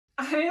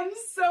I am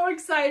so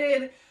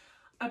excited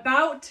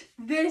about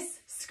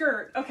this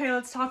skirt. Okay,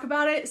 let's talk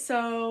about it.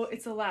 So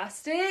it's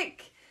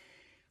elastic,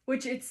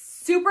 which it's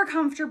super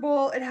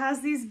comfortable. It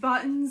has these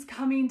buttons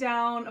coming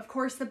down. Of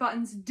course, the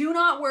buttons do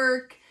not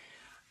work.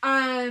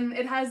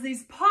 It has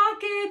these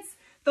pockets.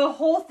 The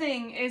whole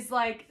thing is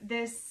like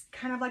this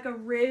kind of like a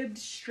ribbed,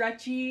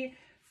 stretchy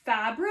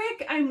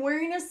fabric. I'm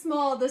wearing a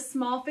small. The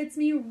small fits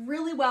me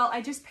really well.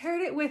 I just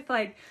paired it with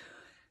like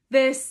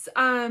this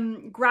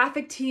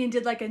graphic tee and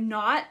did like a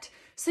knot.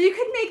 So you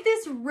could make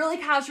this really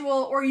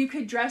casual, or you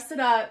could dress it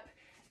up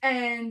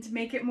and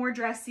make it more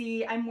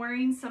dressy. I'm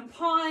wearing some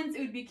pawns. It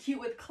would be cute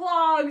with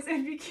clogs. It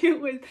would be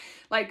cute with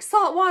like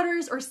salt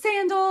waters or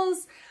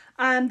sandals.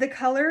 The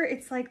color,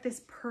 it's like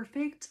this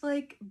perfect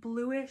like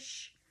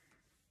bluish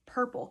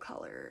purple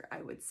color,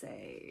 I would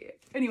say.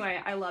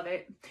 Anyway, I love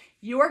it.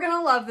 You are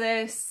gonna love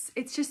this.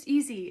 It's just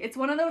easy. It's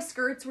one of those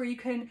skirts where you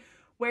can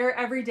wear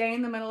every day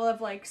in the middle of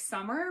like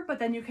summer, but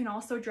then you can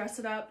also dress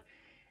it up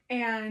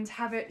and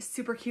have it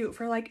super cute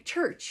for like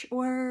church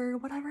or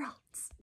whatever else.